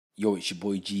Yo, it's your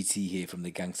boy GT here from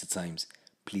the Gangster Times.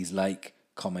 Please like,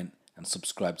 comment, and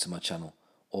subscribe to my channel.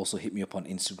 Also hit me up on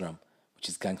Instagram, which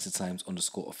is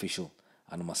gangstertimes_official,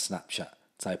 and on my Snapchat,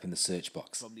 type in the search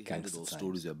box. Probably heard of Gangster those Times.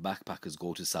 stories where backpackers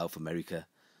go to South America,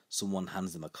 someone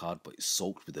hands them a card but it's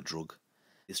soaked with a drug.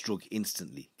 This drug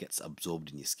instantly gets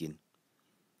absorbed in your skin,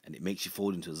 and it makes you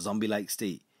fall into a zombie-like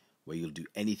state where you'll do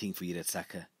anything for your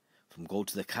attacker, from go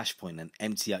to the cash point and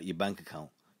empty out your bank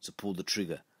account to pull the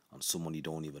trigger on someone you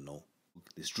don't even know.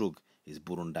 This drug is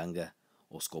burundanga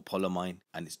or scopolamine,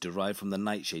 and it's derived from the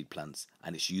nightshade plants,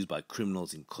 and it's used by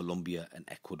criminals in Colombia and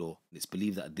Ecuador. It's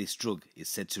believed that this drug is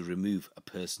said to remove a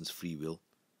person's free will.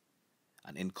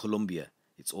 And in Colombia,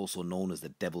 it's also known as the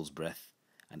devil's breath,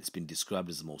 and it's been described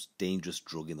as the most dangerous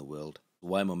drug in the world.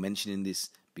 Why am I mentioning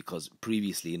this? Because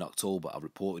previously in October I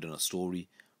reported on a story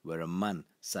where a man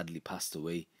sadly passed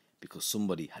away because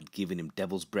somebody had given him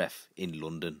devil's breath in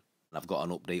London. And I've got an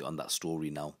update on that story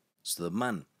now. So the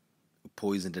man who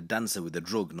poisoned a dancer with a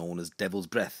drug known as devil's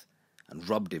breath and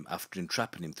robbed him after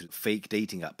entrapping him through a fake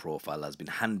dating app profile has been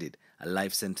handed a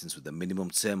life sentence with a minimum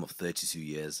term of 32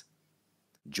 years.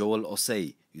 Joel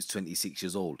Osei, who's 26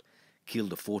 years old,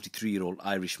 killed a 43-year-old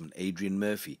Irishman, Adrian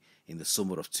Murphy, in the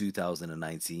summer of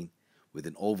 2019 with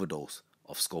an overdose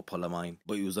of scopolamine,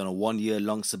 but he was on a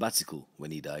 1-year-long sabbatical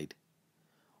when he died.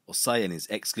 Osei and his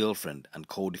ex-girlfriend and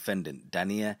co-defendant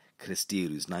Dania Cristier,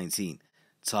 who's 19,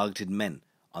 targeted men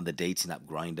on the dating app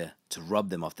Grindr to rob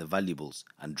them of their valuables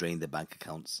and drain their bank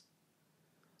accounts.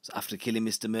 So after killing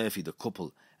Mr. Murphy, the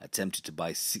couple attempted to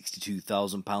buy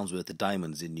 £62,000 worth of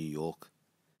diamonds in New York,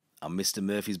 and Mr.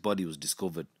 Murphy's body was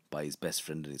discovered by his best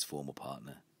friend and his former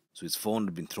partner. So his phone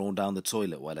had been thrown down the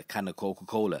toilet while a can of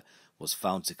Coca-Cola was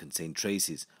found to contain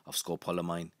traces of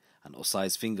scopolamine, and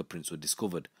Osei's fingerprints were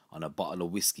discovered on a bottle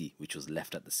of whiskey which was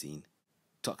left at the scene.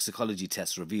 Toxicology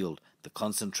tests revealed the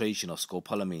concentration of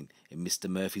scopolamine in Mr.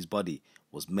 Murphy's body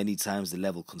was many times the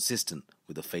level consistent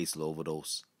with a fatal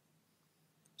overdose.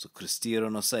 So Cristier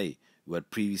and Osei, who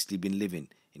had previously been living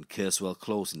in Kerswell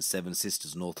Close in Seven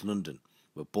Sisters, North London,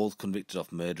 were both convicted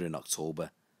of murder in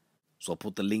October. So I'll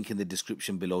put the link in the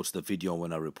description below to the video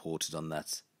when I reported on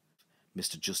that.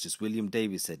 Mr. Justice William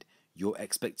Davis said, "Your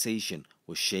expectation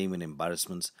was shame and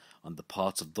embarrassment on the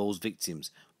part of those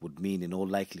victims would mean in all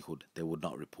likelihood they would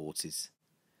not report it."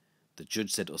 The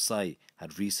judge said Osei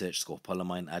had researched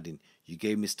scopolamine, adding, "You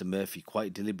gave Mr. Murphy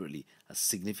quite deliberately a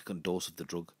significant dose of the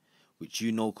drug, which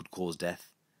you know could cause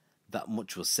death. That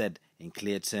much was said in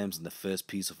clear terms in the first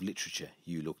piece of literature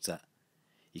you looked at."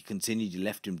 He continued, "You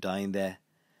left him dying there.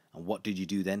 And what did you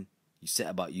do then? You set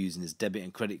about using his debit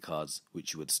and credit cards,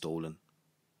 which you had stolen."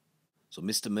 So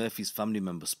Mr. Murphy's family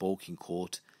member spoke in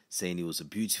court, saying he was a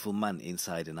beautiful man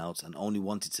inside and out and only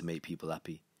wanted to make people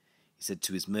happy. He said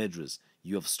to his murderers,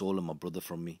 "You have stolen my brother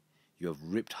from me. You have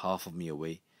ripped half of me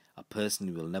away. I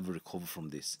personally will never recover from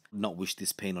this. I would not wish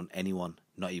this pain on anyone,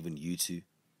 not even you two."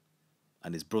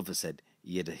 And his brother said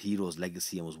he had a hero's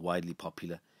legacy and was widely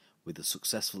popular, with a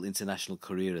successful international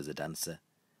career as a dancer.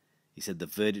 He said, "The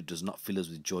verdict does not fill us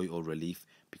with joy or relief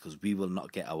because we will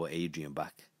not get our Adrian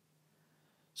back."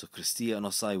 So Cristier and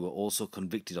Osei were also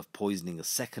convicted of poisoning a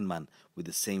second man with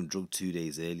the same drug 2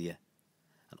 days earlier.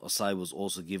 And Osei was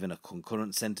also given a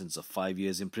concurrent sentence of 5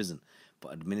 years in prison for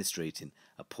administrating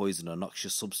a poison or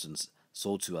noxious substance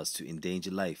so to as to endanger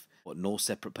life, but no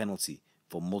separate penalty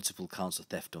for multiple counts of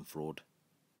theft and fraud.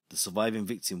 The surviving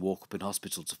victim woke up in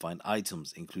hospital to find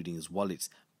items including his wallet,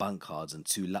 bank cards and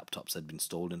 2 laptops had been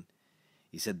stolen.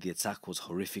 He said the attack was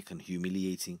horrific and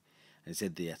humiliating, and he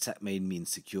said the attack made me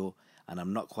insecure and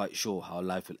I'm not quite sure how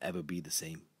life will ever be the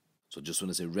same. So I just want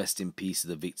to say rest in peace to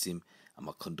the victim and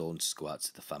my condolences go out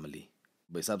to the family.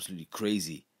 But it's absolutely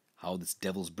crazy how this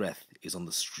devil's breath is on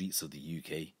the streets of the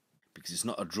UK, because it's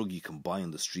not a drug you can buy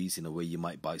on the streets in a way you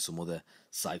might buy some other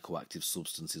psychoactive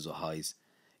substances or highs.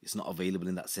 It's not available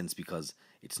in that sense because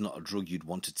it's not a drug you'd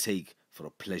want to take for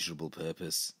a pleasurable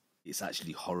purpose. It's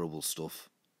actually horrible stuff.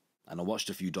 And I watched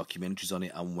a few documentaries on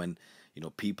it, and when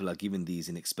people are given these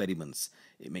in experiments,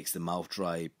 it makes the mouth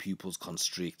dry, pupils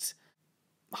constrict.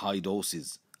 High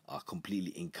doses are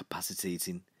completely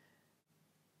incapacitating.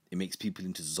 It makes people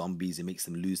into zombies, it makes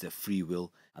them lose their free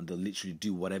will, and they'll literally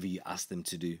do whatever you ask them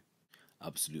to do.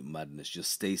 Absolute madness.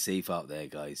 Just stay safe out there,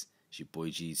 guys. It's your boy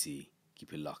GT.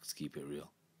 Keep it locked, keep it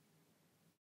real.